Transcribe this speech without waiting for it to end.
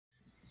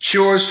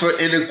Cures for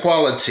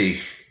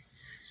inequality.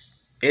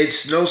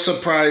 It's no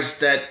surprise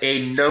that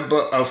a number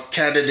of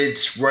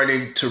candidates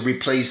running to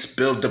replace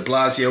Bill de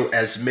Blasio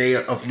as mayor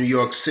of New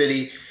York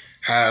City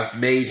have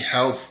made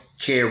health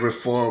care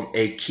reform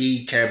a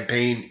key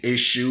campaign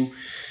issue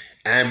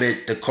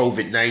amid the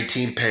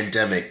COVID-19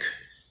 pandemic.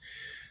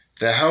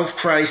 The health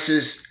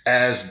crisis,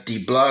 as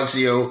de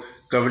Blasio,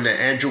 Governor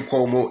Andrew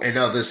Cuomo, and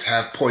others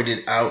have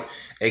pointed out,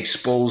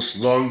 exposed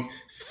long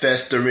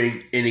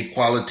festering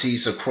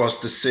inequalities across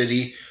the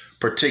city,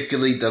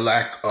 particularly the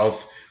lack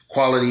of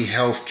quality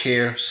health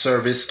care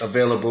service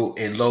available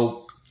in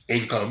low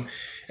income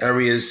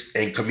areas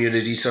and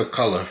communities of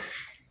color.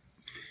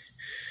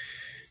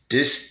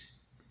 This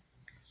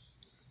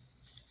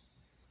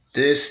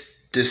this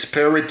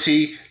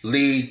disparity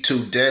lead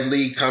to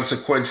deadly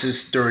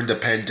consequences during the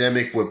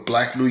pandemic, with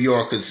Black New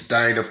Yorkers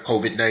dying of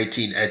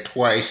COVID-19 at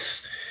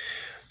twice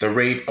the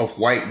rate of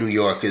white New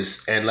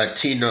Yorkers, and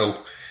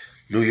Latino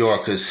New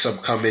Yorkers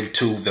succumbing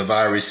to the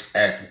virus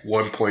at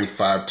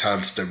 1.5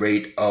 times the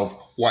rate of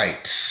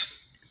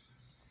whites.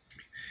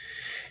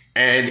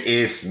 And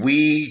if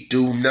we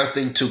do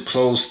nothing to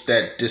close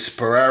that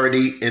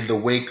disparity in the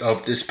wake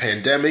of this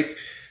pandemic,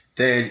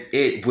 then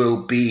it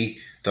will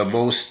be the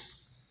most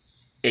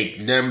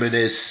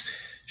ignominious,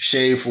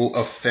 shameful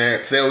of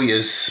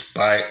failures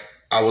by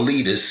our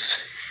leaders.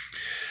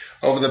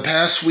 Over the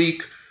past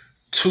week,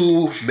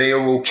 two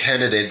mayoral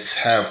candidates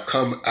have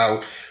come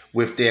out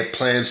with their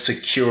plans to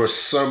cure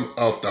some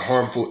of the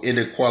harmful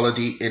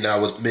inequality in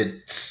our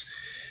midst.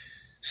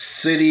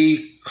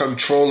 City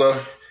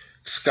Comptroller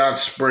Scott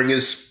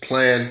Springer's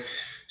plan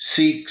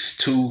seeks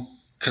to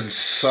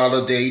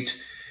consolidate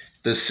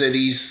the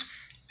city's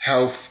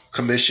health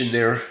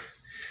commissioner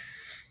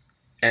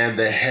and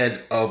the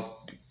head of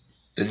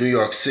the New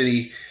York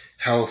City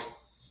Health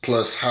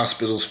Plus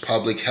Hospitals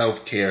public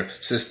health care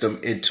system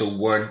into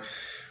one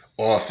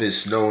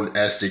office known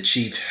as the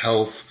Chief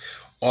Health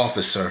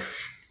Officer.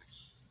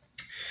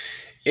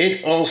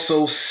 It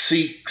also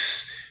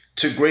seeks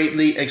to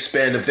greatly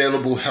expand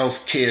available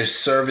health care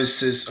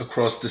services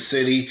across the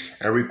city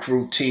and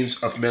recruit teams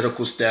of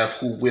medical staff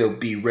who will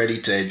be ready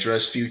to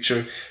address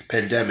future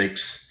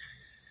pandemics.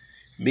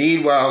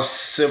 Meanwhile,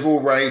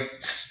 civil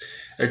rights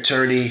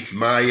attorney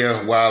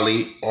Maya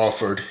Wiley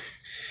offered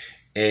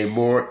a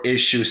more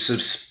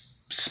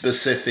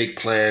issue-specific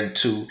plan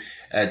to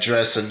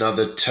address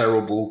another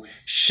terrible,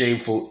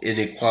 shameful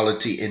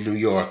inequality in New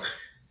York: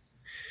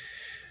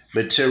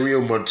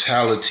 material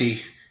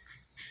mortality.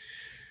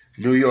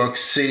 New York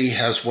City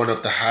has one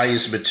of the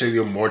highest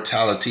material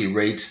mortality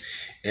rates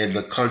in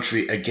the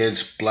country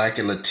against Black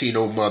and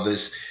Latino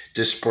mothers.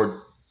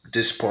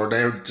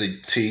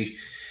 Disproportionately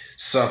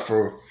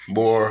suffer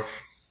more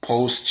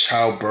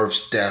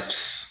post-childbirth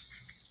deaths.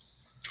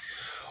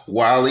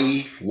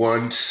 Wiley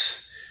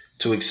wants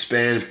to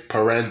expand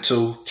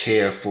parental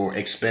care for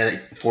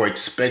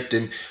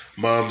expectant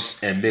moms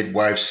and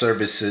midwife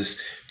services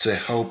to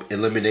help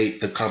eliminate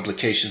the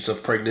complications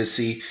of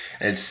pregnancy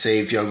and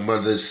save young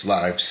mothers'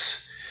 lives.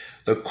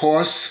 The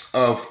cost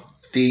of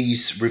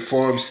these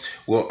reforms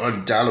will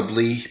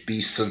undoubtedly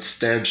be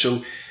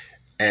substantial,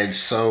 and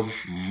some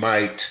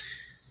might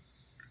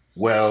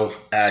well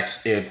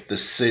ask if the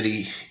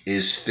city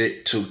is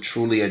fit to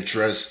truly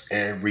address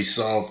and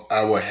resolve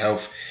our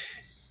health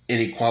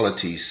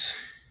inequalities.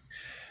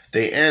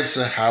 The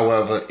answer,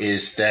 however,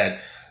 is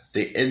that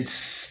the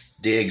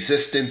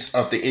existence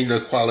of the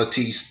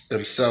inequalities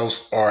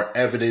themselves are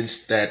evidence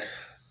that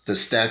the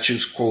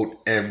status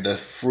quo and the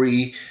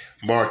free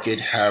market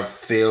have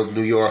failed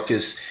New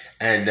Yorkers,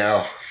 and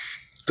now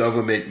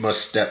government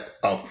must step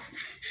up.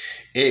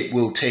 It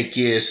will take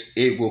years,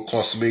 it will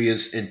cost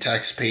millions in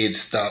taxpayer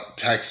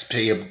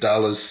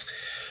dollars,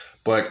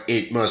 but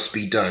it must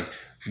be done.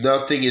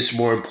 Nothing is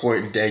more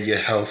important than your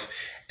health,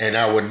 and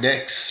our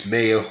next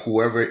mayor,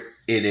 whoever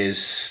it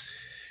is,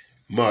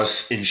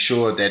 must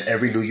ensure that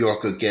every New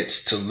Yorker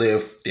gets to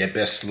live their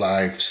best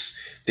lives,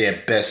 their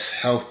best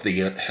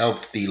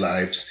healthy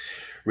lives,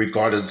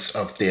 regardless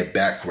of their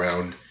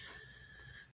background.